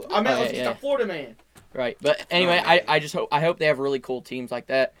 I know. I meant Oh, let's yeah, get the Florida man. Right. But anyway, Oh, yeah. I hope they have really cool teams like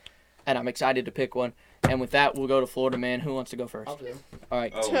that, and I'm excited to pick one. And with that, we'll go to Florida Man. Who wants to go first? I'll do. All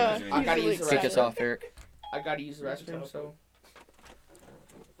right. Oh, Tuh. we're I gotta Usually use the Kick restroom. us off, Eric. I gotta use the restroom. So.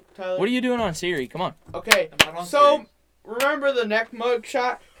 Tyler. What are you doing on Siri? Come on. Okay. I'm not on So Siri. remember the neck mug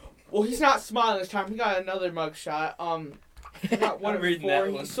shot? Well, he's not smiling this time. He got another mug shot. He got one I'm reading before. that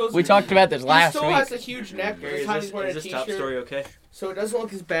He one. still, We talked about this he last still week. has a huge neck. Gary, Every time he's wearing is a this top t-shirt, story okay? so it doesn't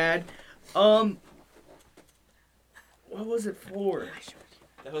look as bad. What was it for?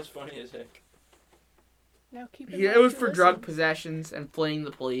 That was funny as heck. Now keep in Yeah, mind it was who for drug listens. possessions and fleeing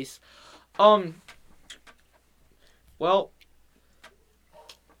the police. Well,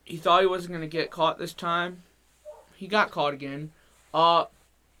 he thought he wasn't gonna get caught this time. He got caught again. But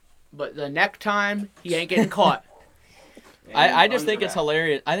the next time he ain't getting caught. I just think it's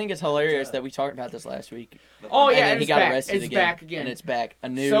hilarious. I think it's hilarious that we talked about this last week. Oh And yeah, then and he it's got back. arrested It's again. back again. And it's back. A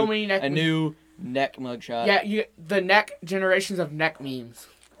new So many neck. a new neck mugshot. Yeah, the neck generations of neck memes.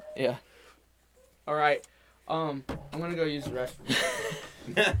 Yeah. All right. I'm gonna go use the restroom.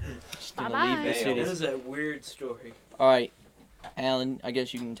 Just gonna Bye-bye. leave the That city. is a weird story. All right, Alan. I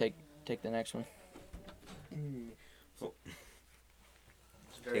guess you can take the next one.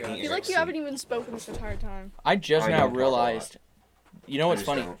 It's very Taking I odd. feel like you haven't even spoken this entire time. I just I now don't talk a lot. realized. You know I what's just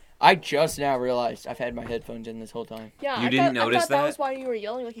funny? don't. I just now realized I've had my headphones in this whole time. Yeah, You I didn't thought, notice I thought that that? was why you were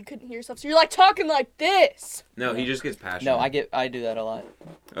yelling, like you couldn't hear yourself. So you're like talking like this. No, he just gets passionate. No, I do that a lot.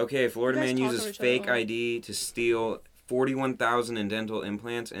 Okay, Florida You guys man talk uses over each other fake a lot. ID to steal $41,000 in dental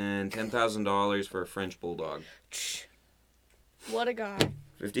implants and $10,000 for a French bulldog. What a guy.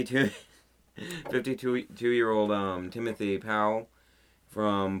 52-year-old Timothy Powell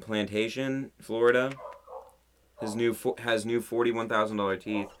from Plantation, Florida, has new $41,000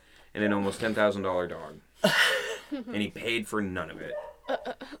 teeth and an almost $10,000 dog, and he paid for none of it.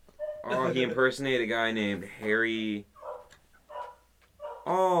 Oh, he impersonated a guy named Harry.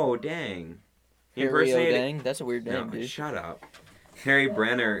 Oh, dang. He Harry impersonated. O'Dang? That's a weird No, name, dude. shut up. Harry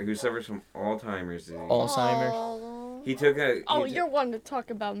Brenner, who suffers from Alzheimer's disease. Alzheimer's. Aw. He took a. Oh, he you're one to talk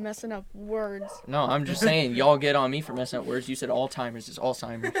about messing up words. No, I'm just saying, y'all get on me for messing up words. You said Alzheimer's. It's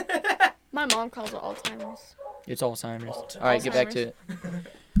Alzheimer's. My mom calls it Alzheimer's. It's Alzheimer's. All right, get back to it.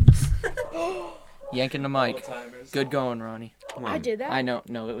 Yanking the mic. Old-timers. Good going, Ronnie. Come I on. did that. I know.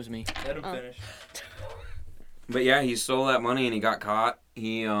 No, it was me. Let him Oh. finish. But yeah, he stole that money and he got caught.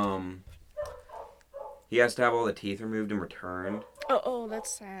 He has to have all the teeth removed and returned. Oh,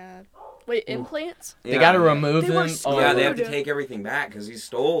 that's sad. Wait, implants? They got to yeah. remove They were them. screwed. Yeah, they have to Screwed. take everything back because he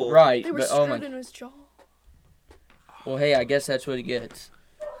stole. Right. They were But oh my. screwed in his jaw. Well, hey, I guess that's what he gets.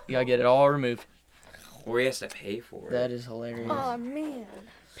 You gotta get it all removed. Or he has to pay for it. That is hilarious. Oh man.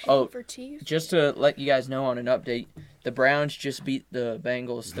 Pay Oh, for teeth. Just to let you guys know on an update, the Browns just beat the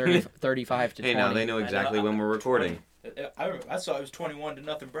Bengals 35 to 20. Hey, now they know exactly when we're recording. I remember, I saw it was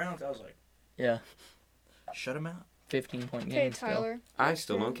 21-0 Browns. I was like, Yeah. shut him out. 15-point Okay, game still. Tyler. I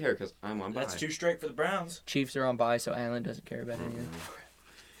still don't care because I'm on bye. That's 2 straight for the Browns. Chiefs are on bye, so Allen doesn't care about any of it.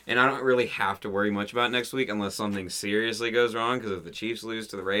 And I don't really have to worry much about next week unless something seriously goes wrong. Because if the Chiefs lose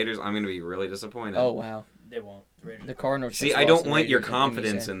to the Raiders, I'm going to be really disappointed. Oh, wow. They won't. The Raiders. The Cardinals See, just I lost don't the want your Raiders, that made me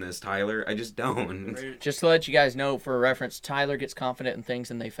confidence sad. in this, Tyler. I just The don't. Raiders- Just to let you guys know, for reference, Tyler gets confident in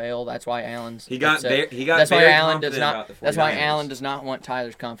things and they fail. That's why Allen's He got upset. he got That's why very Allen does confident not. about the That's why 49ers. Allen does not want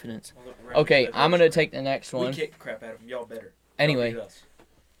Tyler's confidence. Well, look, Raiders- Okay, I'm gonna take the next We one. kicked crap out of them. Y'all better. Anyway, Y'all beat us.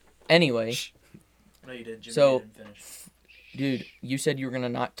 anyway, No, you didn't. Jimmy So- didn't finish. dude, you said you were gonna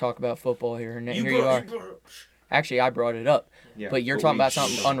not talk about football here, and here brought- you are. brought- Actually, I brought it up, Yeah, but you're we talking about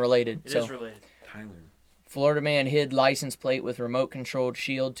something should. unrelated. It So, is related. Tyler. Florida man hid license plate with remote-controlled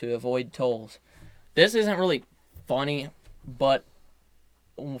shield to avoid tolls. This isn't really funny, but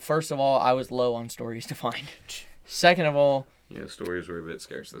first of all, I was low on stories to find. Second of all, Yeah, stories were a bit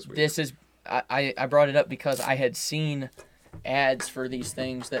scarce this week. this is I brought it up because I had seen ads for these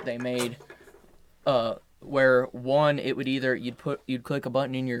things that they made, where one it would either you'd click a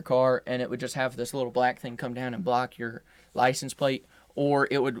button in your car and it would just have this little black thing come down and block your license plate, or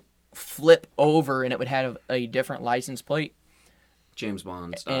it would flip over and it would have a different license plate. James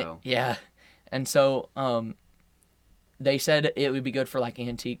Bond And- style. yeah, and so they said it would be good for like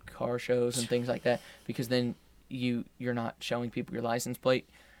antique car shows and things like that because then you're not showing people your license plate.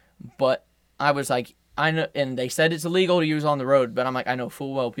 But I was like, I know, and they said it's illegal to use on the road, but I'm like, I know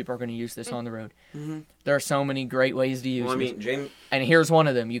full well people are going to use this on the road. Mhm. There are so many great ways to use Well, I this, mean, James. and here's one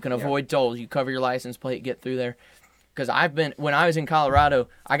of them: you can Yeah. avoid tolls. You cover your license plate, get through there. Because when I was in Colorado,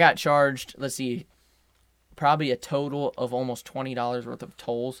 I got charged. Let's see, probably a total of almost $20 worth of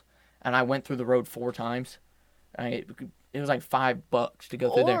tolls, and I went through the road 4 times. It was like $5 to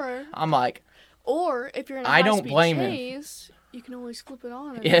go through there. I'm like, Or if you're in a I don't high-speed blame him. chase, you can always flip it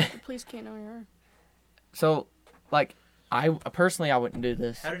on and Yeah. the police can't know you're. so, like, I personally I wouldn't do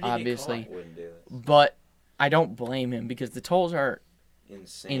this, How did he get obviously, caught? Wouldn't do this. but I don't blame him because the tolls are,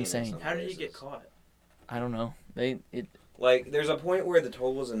 Insane. Insane. in some How did he get places. caught? I don't know, Like, there's a point where the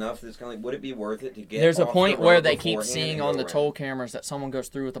toll was enough that it's kind of like, would it be worth it to get? There's a off point the where road they keep beforehand seeing and on go the around? toll cameras that someone goes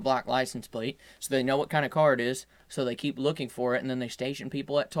through with a black license plate, so they know what kind of car it is, so they keep looking for it, and then they station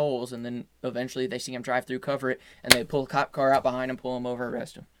people at tolls, and then eventually they see them drive through, cover it, and they pull a cop car out behind them, pull them over,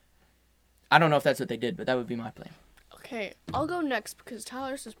 arrest them. I don't know if that's what they did, but that would be my plan. Okay, I'll go next because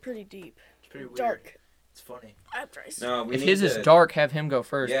Tyler's is pretty deep. It's pretty weird. Dark. It's funny. After I say. No, we If need his to, is dark, have him go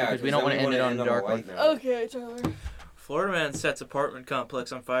first yeah, because we don't want to end it on a dark one. light note. Okay, Tyler. Florida man sets apartment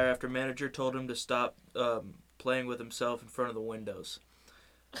complex on fire after manager told him to stop playing with himself in front of the windows.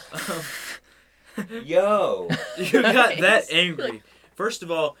 Yo. You got that angry. First of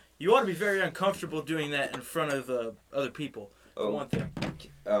all, you ought to be very uncomfortable doing that in front of other people. For Oh. one thing.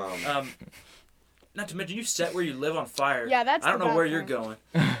 Not to mention, you set where you live on fire. Yeah, that's. I don't the know bad where you're part.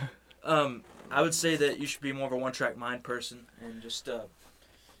 going. I would say that you should be more of a one-track mind person and just,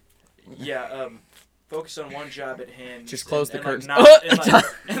 focus on one job at hand. Just close the curtains.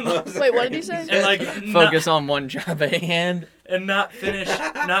 Wait, what did he say? And like Focus on one job at hand. and not finish,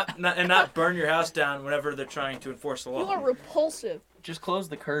 not burn your house down whenever they're trying to enforce the You law. are repulsive. Just close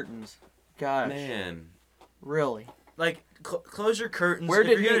the curtains. Gosh, Man. really? Like, close your curtains. Where if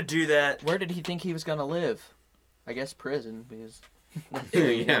did you're he- gonna do that? Where did he think he was gonna live? I guess prison, because.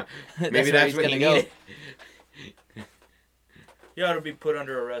 Yeah. Maybe where that's he's what gonna he go. needed. You ought to be put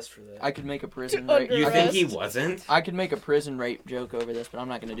under arrest for that. I could make a prison Under rape. You arrest. think he wasn't? I could make a prison rape joke over this, but I'm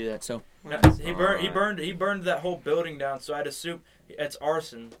not gonna do that. So No, he burned that whole building down. So I'd assume it's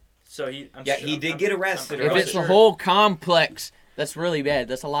arson. So he Did get arrested. if Oh, it's the sure. whole complex, that's really bad.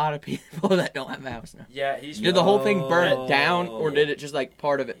 That's a lot of people that don't have a house now. Yeah, he's Did the whole thing burn Oh. down, or did it just like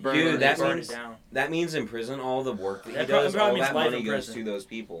part of it burn? Dude, and that then- burned means- it down. That means in prison, all the work that he That does, probably all means that life money in goes prison. to those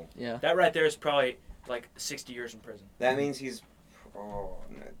people. yeah. That right there is probably like 60 years in prison. That means he's. Oh,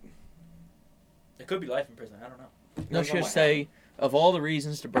 no. It could be life in prison. I don't know. Let's No, no, just say, of all the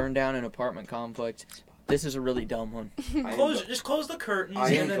reasons to burn down an apartment complex, this is a really dumb one. Just close the curtains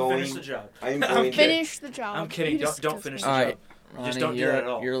I am and then going- finish the job. I am I'm going to. Finish the job. I'm kidding. You Don't disgust finish me. the All job. right, Just Ronnie, don't do you're, that at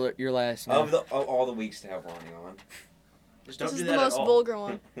all. You're last. Now. Of all the weeks to have Ronnie on. Just don't This do is that the most at all. vulgar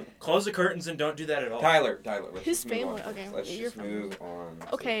one. Close the curtains and don't do that at all. Tyler, let's His just move family- on. okay, Let's your just family. move on.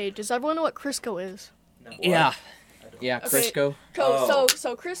 Okay, does everyone know what Crisco is? No. Yeah, yeah, Okay. Crisco. Oh.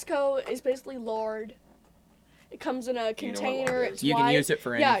 So Crisco is basically lard. It comes in a You know what container. lard is. It's You can white. use it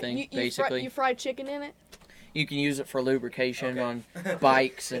for Yeah, anything, you basically. you fry chicken in it. You can use it for lubrication Okay. on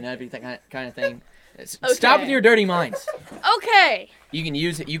bikes and everything, kind of thing. Okay. Stop with your dirty minds. Okay. You can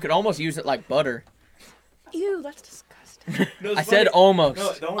use it. You could almost use it like butter. Ew, that's disgusting. No, it's I said funny. almost.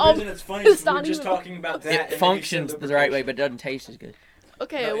 No, the only Oh, reason it's funny is it's we're not just even- talking about that. and then It you functions said the right way, lubrication. but doesn't taste as good.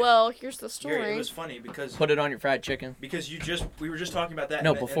 Okay, No, well, here's the Gary, story. it was funny because Put it on your fried chicken. we were just talking about that.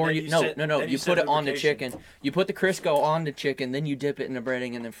 No, and then- before and you. then No, said- no. then You said put it on the lubrication. chicken. You put the Crisco on the chicken, then you dip it in the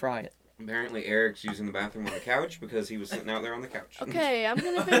breading and then fry it. Apparently, Eric's using the bathroom on the couch because he was sitting out there on the couch. Okay, I'm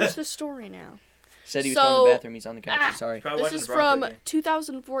gonna finish the story now. Said he was going to So- the bathroom. He's on the couch. Ah. Sorry. Probably This watching is the Bronco from game.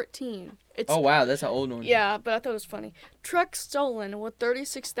 2014. It's Oh wow, that's an old one. yeah, but I thought it was funny. Truck stolen with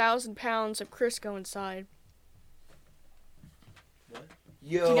 36,000 pounds of Crisco inside.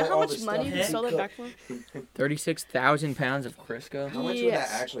 Yo, Do you know how all much the money stuff he he sold it cooked. back for? 36,000 pounds of Crisco. How much would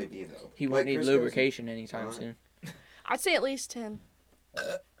Yes. that actually be, though? He won't Like need Crisco's- lubrication anytime Uh, soon. I'd say at least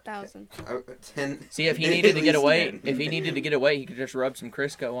 10,000. 10. See, if he At needed to get least away, 10. if he needed to get away, he could just rub some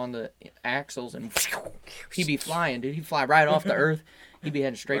Crisco on the axles and he'd be flying, dude. He'd fly right off the earth. He'd be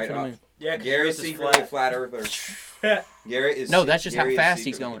heading straight Right for the off. moon. Yeah, 'cause Gary's the Earth is secretly a flat earther. Garrett is. No, that's just Gary how is fast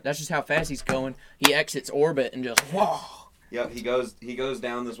he's secretly- going. That's just how fast he's going. He exits orbit and just whoa. Yep, he goes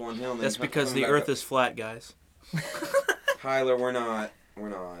down this one hill. And then That's comes because the back Earth up. is flat, guys. Tyler, we're not.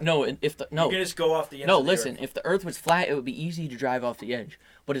 No, if the You no can just go off the ends no of the listen, Earth. if the Earth was flat, it would be easy to drive off the edge.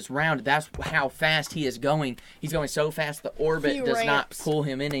 But it's round. That's how fast he is going. He's going so fast the orbit He does not ramps. pull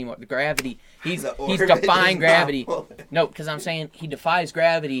him in anymore. The gravity. He's The he's orbit defying does not gravity. pull it. No, because I'm saying he defies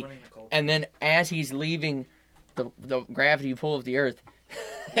gravity. Winning the cold. And then as he's leaving the gravity pull of the Earth,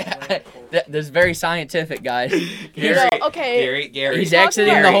 that's very scientific, guys. No, okay. Gary. He's Talk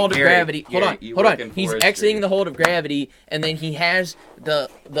exiting about- the hold of Gary, gravity. Gary, Hold you on. work in He's forestry. exiting the hold of gravity, and then he has the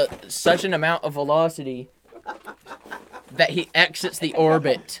such an amount of velocity that he exits the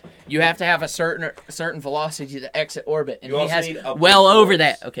orbit. You have to have a certain velocity to exit orbit, and You he also has need upward well over force.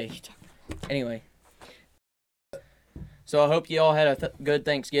 that. Okay. Anyway, so I hope you all had a good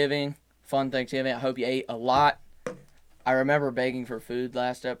Thanksgiving, fun Thanksgiving. I hope you ate a lot. I remember begging for food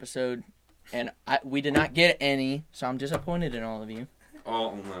last episode, and we did not get any, so I'm disappointed in all of you.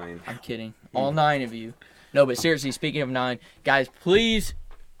 All 9. I'm kidding. All 9 of you. No, but seriously, speaking of 9, guys, please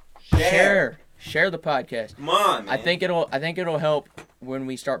share the podcast. Come on, man. I think it'll help when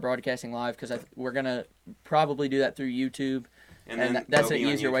we start broadcasting live because we're gonna probably do that through YouTube. And then that's they'll an be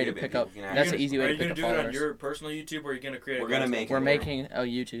on easier way to YouTube and pick people up- can that's access an easy it. way Are to you pick gonna up do it on followers. your personal YouTube, or are you gonna create? We're a gonna custom? make it We're work. making a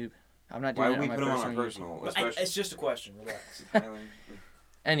YouTube. I'm not Why doing would it we on put my them on our personal YouTube. personal? It's just a question. Relax.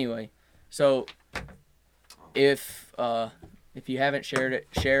 Anyway, So if you haven't shared it,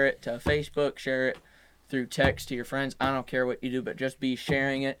 share it to Facebook, share it through text to your friends. I don't care what you do, but just be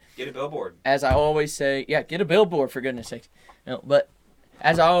sharing it. Get a billboard. As I always say, yeah, get a billboard for goodness sakes. No, but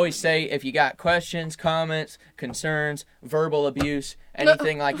as I always say, if you got questions, comments, concerns, verbal abuse,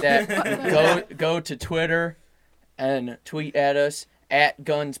 anything like that, go to Twitter and tweet at us at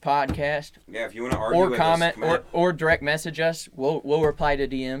Guns Podcast. Yeah, if you want to argue Or with comment us, come on. or direct message us. We'll reply to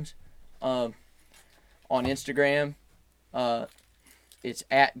DMs. On Instagram, it's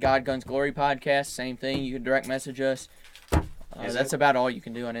at God Guns Glory Podcast. Same thing. You can direct message us. That's about all you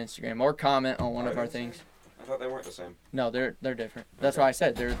can do on Instagram, or comment on one of our things. I thought they weren't the same. No, they're different. That's why I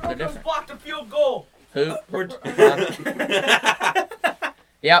said they're different. Blocked the field goal. Who?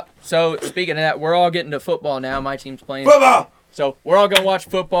 Yep. So speaking of that, we're all getting to football now. My team's playing. Football! So we're all gonna watch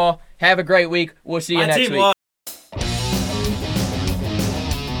football. Have a great week. We'll see you My next team week. lost.